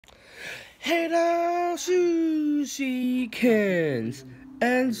Hello, Sushi Kins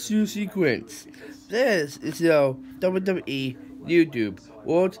and Sushi Quints. This is your WWE YouTube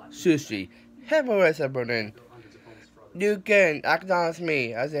World Sushi Heavyweight Champion. You can acknowledge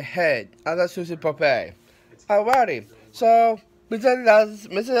me as a head of the sushi buffet. Alrighty, so besides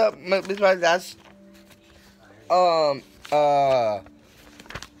that, um, uh,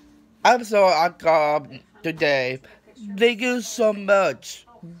 episode I got today, thank you so much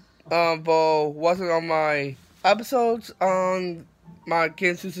for watching on my episodes on my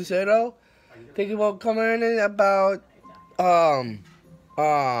Kansas Cicero. Thank you for coming in about um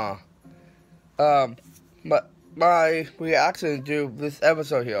uh um my reaction to this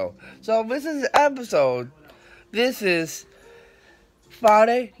episode here. So this is the episode. This is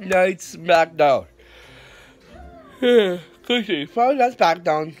Friday Night Smackdown. Friday Night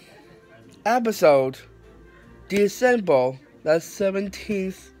Smackdown episode December the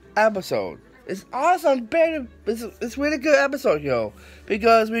 17th episode. It's awesome, baby. It's really good episode, yo,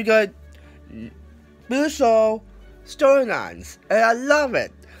 because we got visual storylines, and I love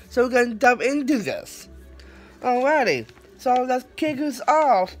it. So we're gonna dive into this. Alrighty, so let's kick us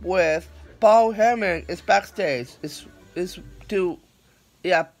off with Paul Heyman is backstage. Paul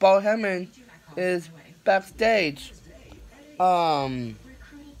Heyman is backstage. Paul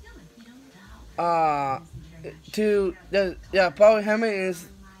Heyman is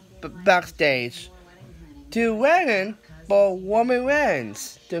backstage to win for woman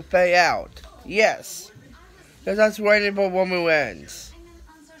wins to fade out. Yes, that's waiting for woman wins.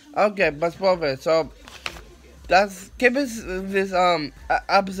 Okay, but perfect. So let's keep this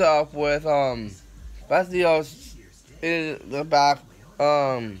episode off with Bastios in the back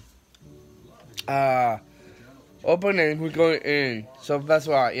opening. We're going in. So that's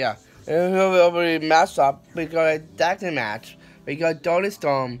right. Yeah. And we already matched up. We got a tag match. We got Dolly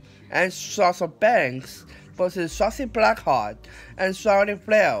Storm and Sasha Banks versus Shotzi Blackheart and Charlotte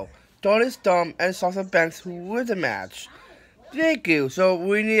Flair. Dolly Storm and Sasha Banks win the match. Thank you. So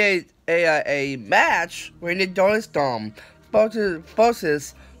we need a match. We need Dolly Storm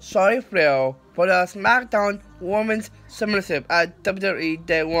versus Charlotte Flair for the SmackDown Women's Championship at WWE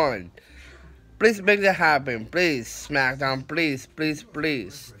Day 1. Please make that happen. Please, SmackDown. Please, please,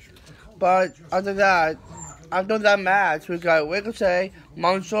 please. But after that match, we got Ricochet,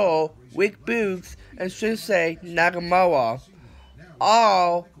 Mansoor, Rick Boogs, and Shinsuke Nakamura.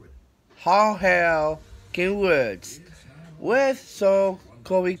 All hell King Woods with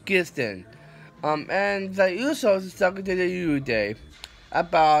Kofi Kingston. And the Usos is talking to the New Day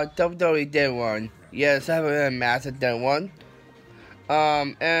about WWE Day 1. Yes, having a match at Day 1.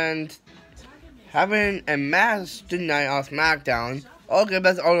 And having a match tonight on SmackDown. Okay,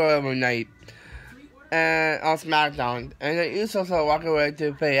 that's all over night. And on SmackDown. And the Usos are walking away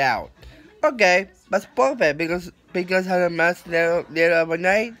to pay out. Okay, that's perfect because had a match later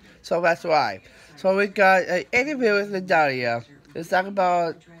overnight. So that's why. So we got an interview with Natalia. It's talking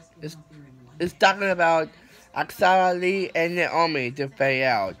about Axana Lee and Naomi to pay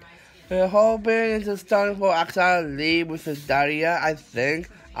out. We're hoping it's starting for Axana Lee with Natalia, I think.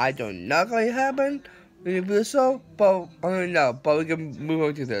 I don't know what will happen. We do so, but I don't know. But we can move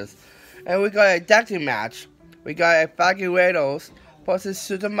on to this. And we got a tag team match. We got a Viking Raiders versus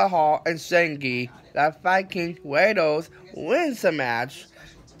Susan Mahal and Shanky. That Viking Raiders wins the match.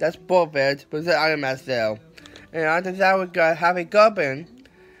 That's perfect. But the other match there. And after that, we got Happy Corbin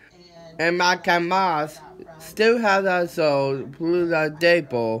and Matt Moss still have that through that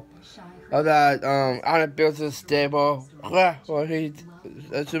table of that on a business table where he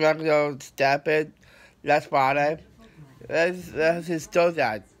stab it last Friday. That's his still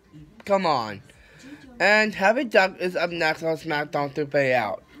that. Come on. And Happy Dog is up next on SmackDown to pay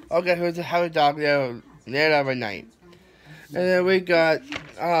out. Okay, who's the Happy Dog there every night. And then we got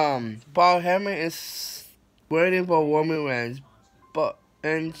Paul Heyman is waiting for woman wins.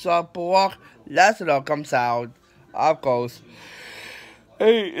 And so Brock Lesnar comes out, of course.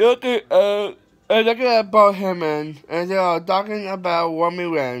 Hey, looking at Paul Heyman, and they are talking about woman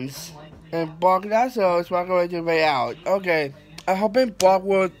wins. And Brock Lesnar is walking away to pay out. Okay, I'm hoping Brock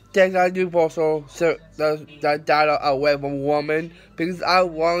will take that new also that title away from woman, because I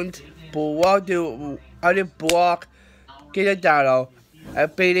want Brock get the title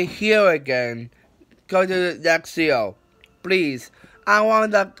and be the hero again. Go to the next year, please. I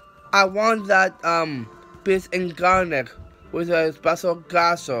want that piece incarnate with a special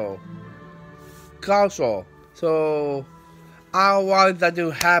castle. So I want that to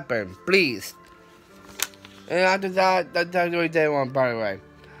happen, please. And after that, that's really day 1, by the way.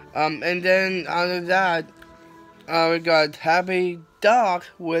 And then after that, we got Happy Doc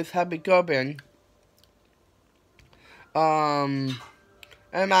with Happy Corbin. And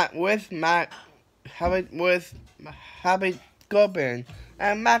Happy Corbin,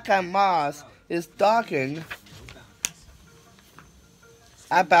 and Mac and Moss is talking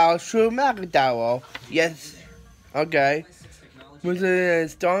about Smackdown. Yes, okay. Was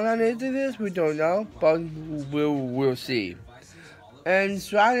it storyline into this? We don't know, but we'll see. And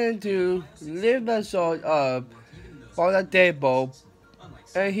trying to lift the sword up on the table,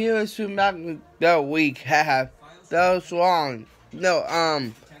 and here is the weak half, the strong. No,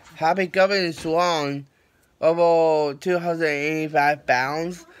 Happy Corbin is strong, over 285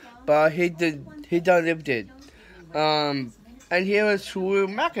 pounds, but he don't lift it. And here is Drew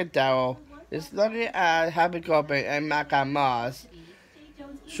McIntyre is looking at Happy Corbin and Mac and Moss,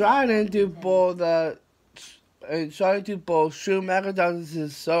 trying to pull Drew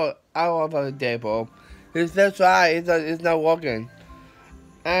McIntyre's sword out of the table. His left side is not working,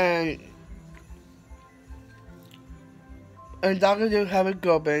 and talking to Happy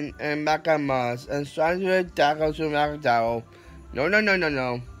Corbin and Mac and Moss and trying to attack Drew McIntyre.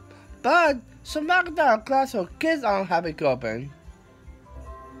 No. But Smackdown class her kids on Happy Corbin.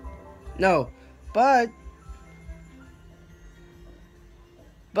 No, but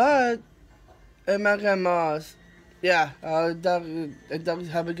Mac and Moss, yeah,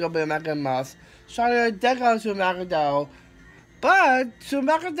 Happy Corbin and Mac and Moss trying to attack on Smackdown. But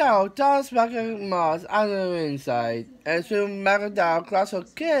Smackdown tells Mac and Moss on the inside, and Smackdown class her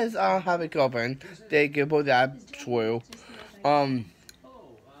kids on Happy Corbin. They can put that through.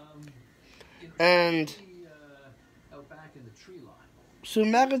 And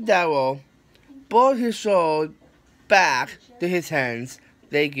Smackdown brought his sword back to his hands.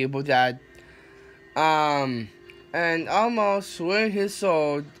 Thank you for that. And almost swing his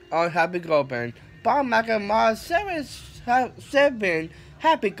sword on Happy Corbin. But Mac and Moss saving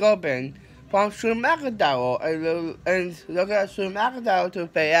Happy Corbin from Smackdown and look at Smackdown to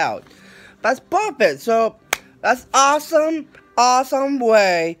pay out. That's perfect. So that's awesome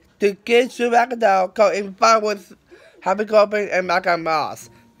way to get Smackdown in fight with Happy Corbin and Mac and Moss.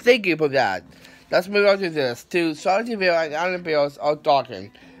 Thank you for that. Let's move on to this. To Saltyville and Alan Bills are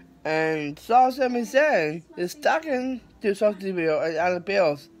talking. And Saul Simonson is talking to Saltyville and Alan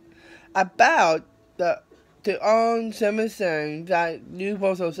Bills about to own Simonson that new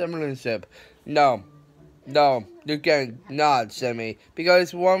postal citizenship. No, you cannot, Sammy,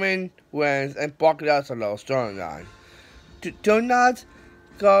 because woman wins and Brock Lesnar storyline. Do not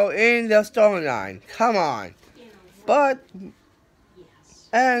go in the storyline. Come on. But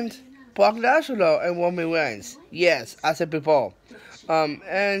and Brock Lesnar and woman wins. Yes, I said before.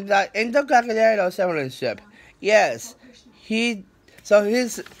 And that intercontinental championship. Yes, he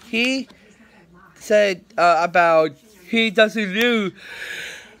said about he doesn't do.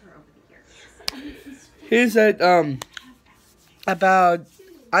 He said about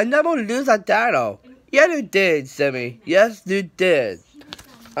I never lose a title. Yeah, you did, Sammy. Yes, you did.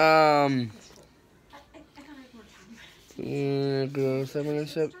 And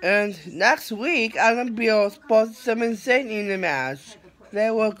next week, Alan Bills posted something saying in the match. They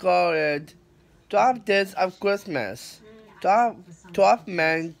will call it 12 Days of Christmas. 12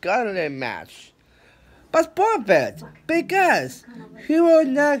 Man Gauntlet match. But perfect, because he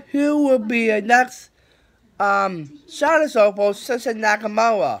will be a next shadow show for Shinsuke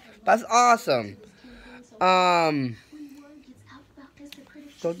Nakamura. That's awesome.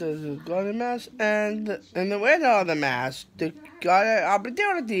 So there's a Gauntlet match, and the winner of the match, they got an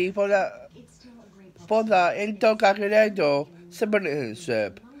opportunity for the Intercontinental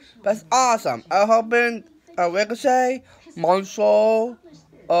Championship. That's awesome. I'm hoping Ricochet, Monsoul,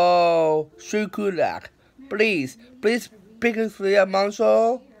 Shukulak. Please pick us for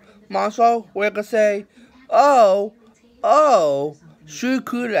Monsoul, Ricochet,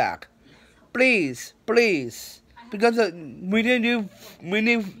 Shukulak. Please. Because we need a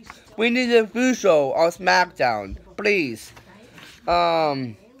visual on SmackDown, please.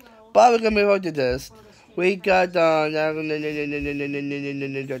 But we're gonna move on to this. We got Simonson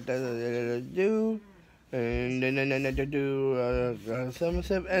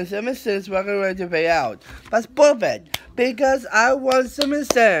working ready to pay out. That's perfect because I want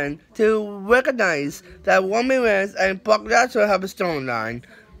Simonson to recognize that woman wins and Brock Lesnar have a storyline.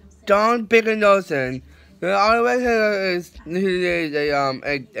 Don't pick a notion. The only way is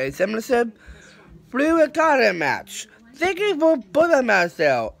a Simonson free title match. Thank you for putting that match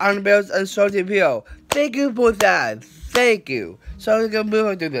there on Bills and Salty Bill. Thank you for that. Thank you. So we're gonna move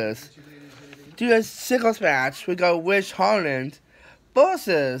on to this. To a singles match, we got Rich Holland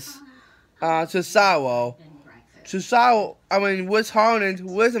versus Cesaro Cesaro, Woods Harlan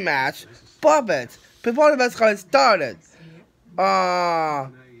wins a match. But before the match got started,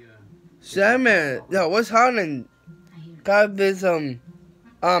 Woods Harlan got this his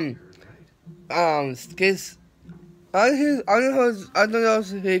I don't know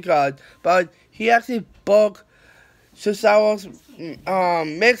if he got, but he actually broke Cesaro's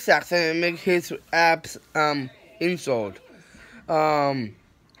mid-section and make his abs insult. I'm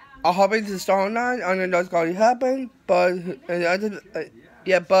hoping to storyline. I don't know what's going to happen, but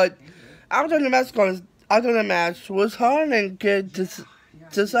but after the match, was hard and get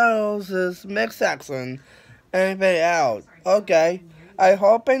Cesaro's mid-section and fade out. Okay, I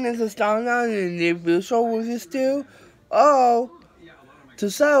hoping it's a storyline and the visual with it still. Oh.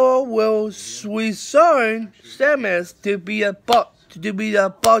 Cesaro will return Sheamus to be a ball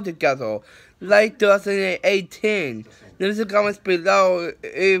together, like 2018. Leave the comments below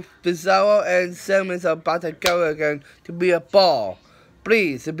if Cesaro and Sheamus are about to go again to be a ball.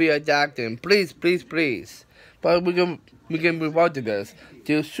 Please, to be a acting. Please. But we can move on to this.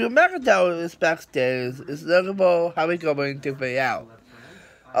 To Smackdown is backstage. It's looking for how we going to play out.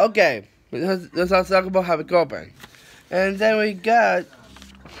 Okay, let's talk about how we going. And then we got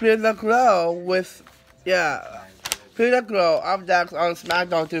Frida Grow with, Frida Grow up next on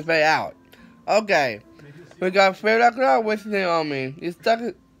Smackdown to play out. Okay, we got Frida Grow with Naomi. He's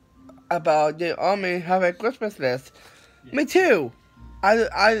talking about Naomi have a Christmas list. Me too.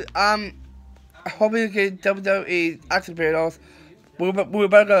 I'm hoping to get WWE action videos with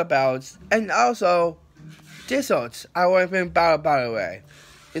burger belts and also desserts. I want to bring battle by the way.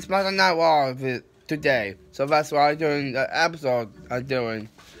 It's my night wall today, so that's why I'm doing the episode I'm doing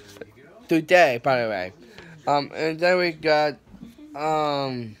today, by the way. And then we got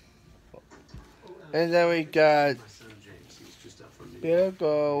here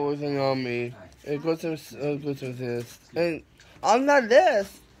goes Naomi. It goes to this. And on that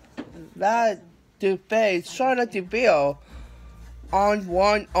list, that to face Charlotte Deville on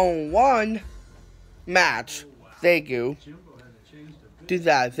one-on-one match. Thank you. Do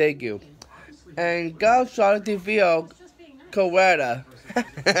that, thank you. And go Charlotte Deville, Kawada.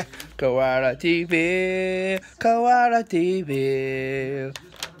 Kawada TV.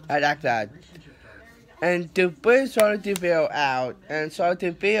 I like that. And to bring Charlotte Deville out, and Charlotte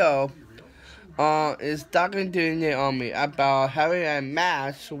Deville is talking to Naomi about having a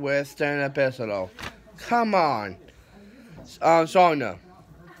match with Serena Personal. Come on, Shauna.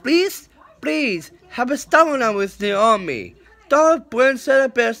 Please, have a storyline with Naomi. Don't bring Serena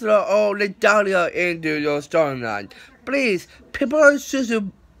Personal or Natalia into your storyline. Please, people are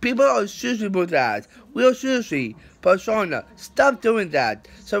seriously with that. Real seriously. But Shauna, stop doing that.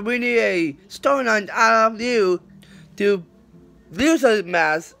 So we need a storyline out of you to lose a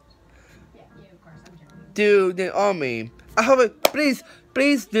match to Naomi. I hope it, please,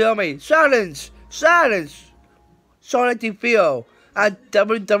 Naomi, silence. Charlotte Deville at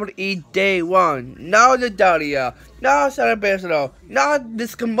WWE Day 1. No Natalia, no Serena Personal, no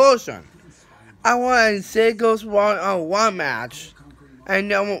this commotion. I want a singles one-on-one match, and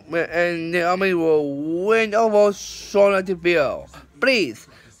Naomi will win over Charlotte Deville. Please,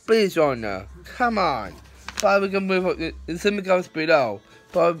 Shauna, come on. But we can move on. It's in the comments below.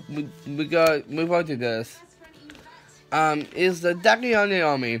 But we gotta move on to this. Is the Ducky on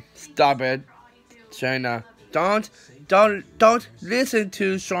Naomi? Stop it, Shauna. Don't listen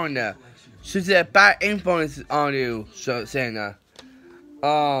to Shauna. She's a bad influence on you, Shauna.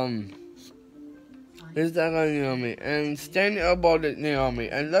 Is that on Naomi? And standing above Naomi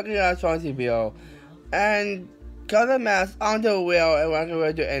and looking at Charlotte Deville and got the mask on the wheel and walking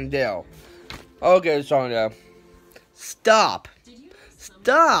away to Endale. Okay, Shauna. Stop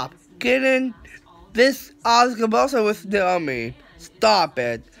getting this Oscar with Naomi. Stop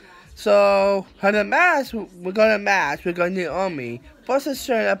it. So, for the match, we're gonna Naomi versus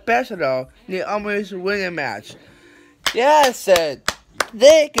Serena Personal. Naomi's winning match. Yes, it.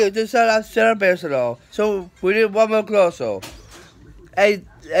 Thank you to set up Serena Personal. So, we need one more closer. A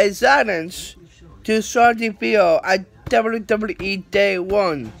silence to Charlotte Deville at WWE Day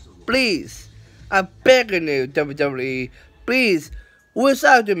 1. Please. I'm begging you, WWE. Please. Reach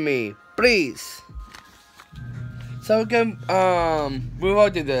out to me. Please. So we can move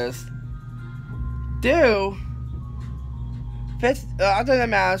on to this. After the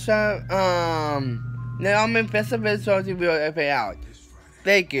match, Naomi Festival Charlotte Deville pay out.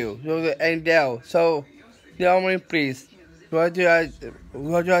 Thank you. And Dale. So Naomi, please. What do I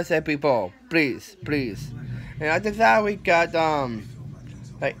say, people? Please. And after that, we got an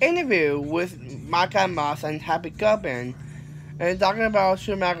interview with Micah Moss and Happy Corbin, and talking about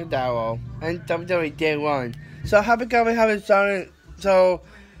Smackdown and WWE Day 1. So Happy Coven haven't started. So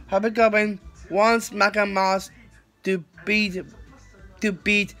Happy Coven wants Smackdown Moss to beat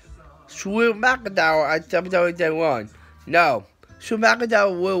Drew McIntyre at WWE Day 1. No, Drew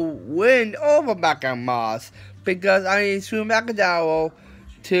McIntyre will win over Smackdown Moss because I need Drew McIntyre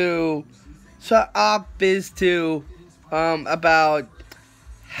to shut up his to about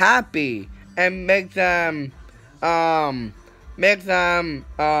Happy and make them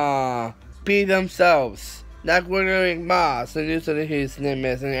be themselves. Like William Moss, and usually his name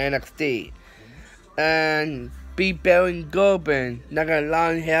is in NXT. And be Baron Corbin, like a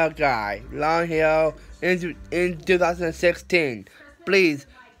long hair guy. Long hair in 2016. Please,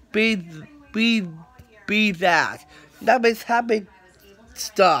 be that. That is happy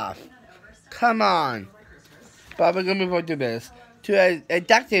stuff. Come on. But we're gonna move on to this. To a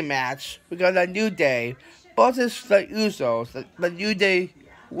tag team match, we got a New Day versus the Usos. The New Day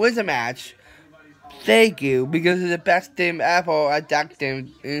wins the match. Thank you, because it's the best team ever at tag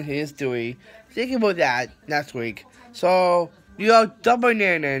team in history. Thank you for that next week. So, you are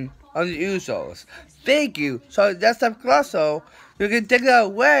dominating on the Usos. Thank you. So, that's the closer. You can take it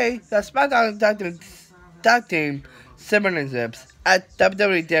away the Smackdown tag team championships at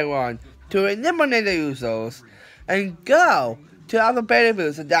WWE Day 1 to eliminate the Usos and go to other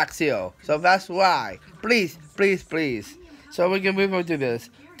pay-per-views at Daxio. So that's why. Please. So we can move on to this.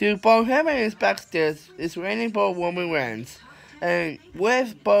 Paul Heyman is backstage, is waiting for woman wins. And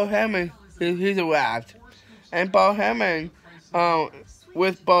with Paul Heyman, he's arrived. And Paul Heyman,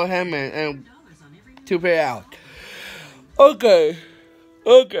 with Paul Heyman and to pay out. Okay,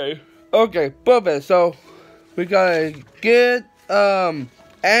 perfect. So we got a good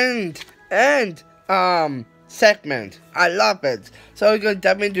end segment. I love it. So we're gonna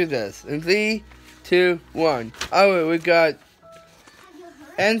dive into this in 3, 2, 1. Alright, we got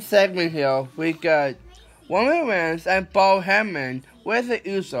end segment here. We got woman wins and Paul Heyman with the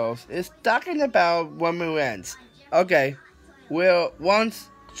Usos is talking about woman wins. Okay, well, once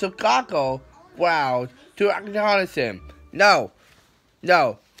Chicago vowed to acknowledge him. No,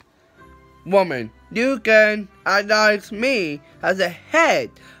 woman, you can acknowledge me as a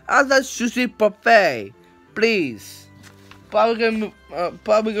head of the sushi buffet, please. Probably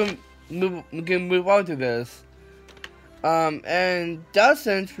can move on to this. And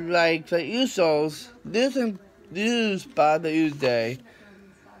doesn't like the Usos lose by the Tuesday.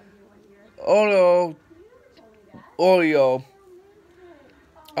 Oreo.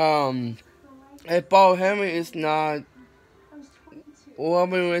 If Paul Heyman is not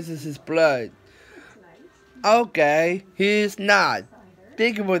woman rinses his blood. Okay, he's not.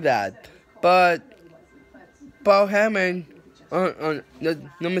 Think about that. But Paul Heyman, let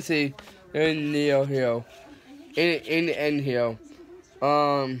me see, in the here, in the end here,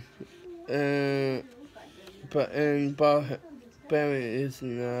 but Paul Heyman is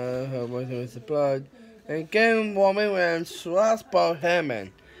not her woman rinses his blood. And again, woman wins lost Paul Heyman.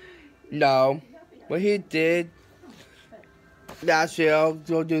 No, what he did last year,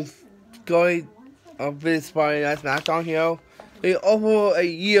 going of this party that's not on here, it's over a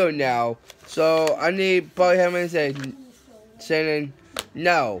year now. So I need Paul Heyman saying,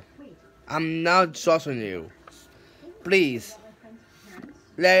 no, I'm not trusting you. Please,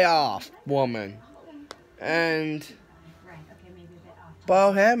 lay off, woman. And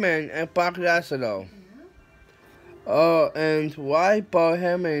Paul Heyman and Brock Lesnar. And why Paul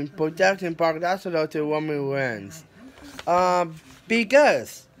Heyman protecting Brock Lesnar to woman wins?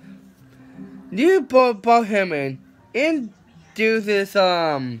 Because you put Paul Heyman into this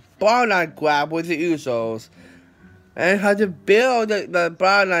bloodline grab with the Usos and had to build the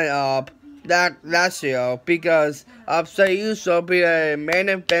bloodline up last year because of Say Uso being a main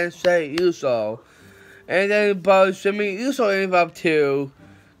event Say Uso. And then both Jimmy Uso ended up to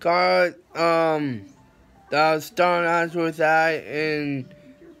got starting with that in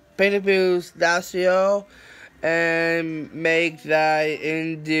pay-per-views last year and make that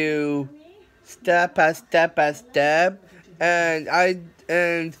into step by step and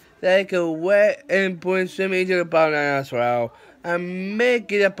they can wait and bring Jimmy into the bloodline as well and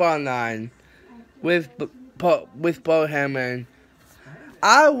make it a bloodline with Paul Heyman.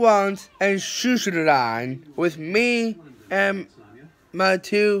 I want a sushi line with me and my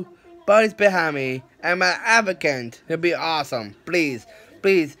two buddies behind me and my advocate. It'd be awesome. Please.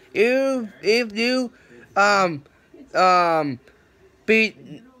 If you beat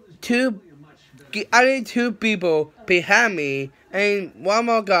two, I need two people behind me and one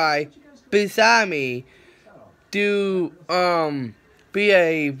more guy beside me to be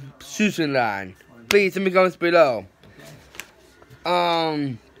a sushi line. Please, let me comments below.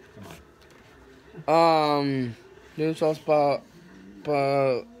 News source but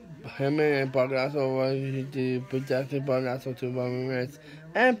Hammond and Brock Lesnar were the projected Brock Lesnar to Roman Reigns.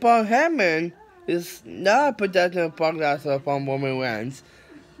 And Paul Hammond is not protecting Brock Lesnar from Roman Reigns.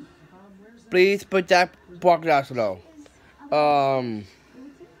 Please protect Brock Lesnar. From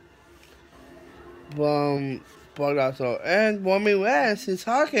Brock Lesnar. And Roman Reigns is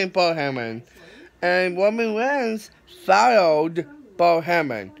hugging Paul Hammond. And Roman Reigns followed Paul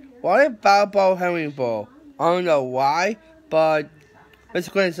Hammond. What did Paul Hammond for? I don't know why, but it's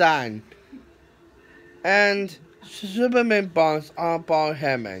a great sign. And Superman bombs on Paul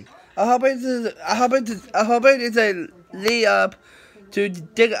Hammond. I hope it is a lead up to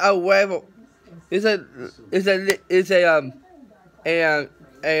dig away. It's a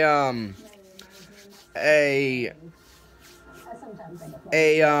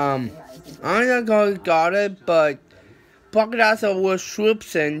I'm not gonna got it, but Brock Lesnar will swoop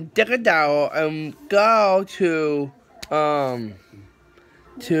in, dig it down, and go to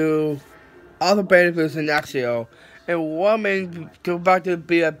other benefits in Axio, and Roman go back to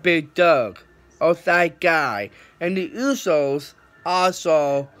be a big dog, outside guy, and the Usos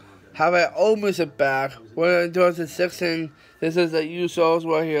also have an old music back. When there was a section, this is the Usos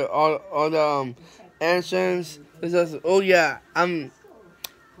right here, all the entrance. This is, oh yeah, I'm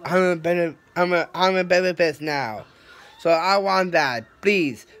a benefit now. So I want that.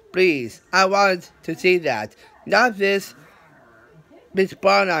 Please. I want to see that. Not this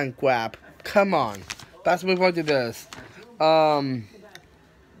Barnum crap. Come on. Let's move on to this. The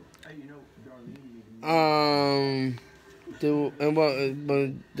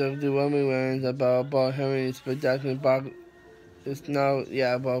woman wins about Henry's production box. It's now,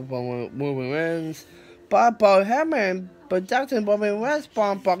 yeah, about moving wins. But Paul Hammond production woman wins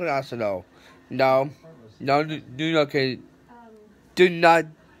from Brock Lesnar. No, do not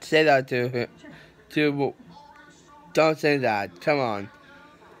say that to him. Don't say that. Come on.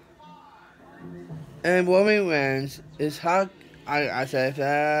 And Roman Reigns is how I said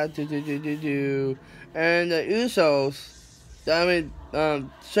that. And the Usos,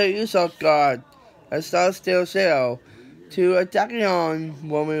 Usos got a Star Steel Sale to attacking on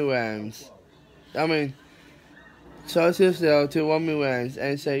Roman Reigns. Star Steel Sale to Roman Reigns,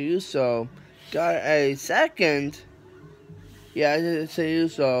 and Uso got a second. Yeah,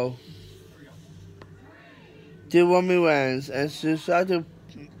 Uso to Roman Reigns, and to try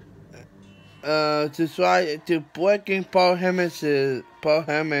to breaking Paul Hammond's to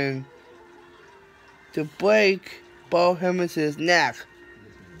break Paul Hammond's neck.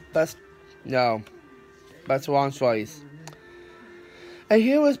 That's wrong choice. And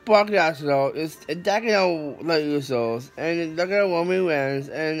here was Brock Lesnar is attacking on the Usos and looking at Roman Reigns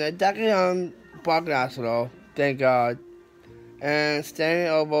and attacking on Brock Lesnar. Thank God. And standing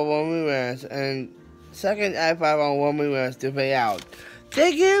over Roman Reigns and second F5 on Roman Reigns to pay out.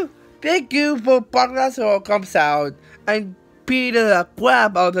 Thank you for Brock Lesnar comes out and beating the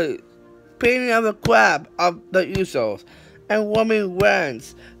crap of the Usos and Roman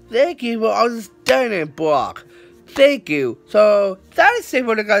Reigns. Thank you for understanding Brock. Thank you. So that is it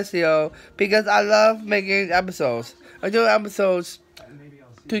for the guys here because I love making episodes. I do episodes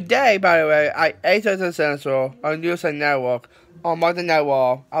today, by the way, at 8:00 Central on News Network on Martin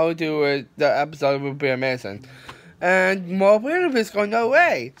Network. I will do it. The episode will be amazing. And more benefits going our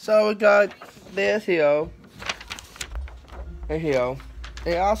way. So we got this here. And here.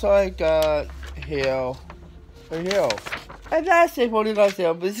 And also I got here. And here. And that's it for the guys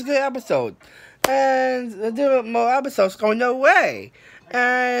here. This is a good episode. And there more episodes going our way.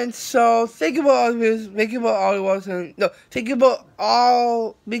 And so thank you for all this. Thank you for all watching. No, thank you for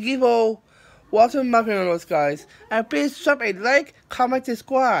watching my videos, guys. And please drop a like, comment,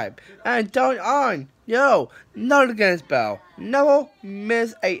 subscribe, and turn on notification bell. Never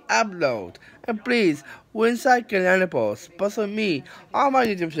miss a upload. And please, inside Canonical, sponsor me on my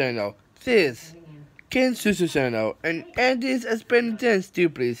YouTube channel. This Ken Susu channel, and this has been dance too,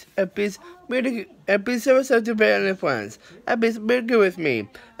 please. And please share yourself to your friends. And please be good with me.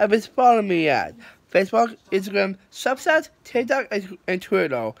 And please follow me at Facebook, Instagram, Snapchat, TikTok, and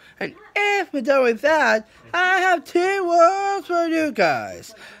Twitter. And if we're done with that, I have 2 words for you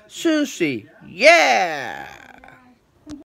guys. Sushi, yeah!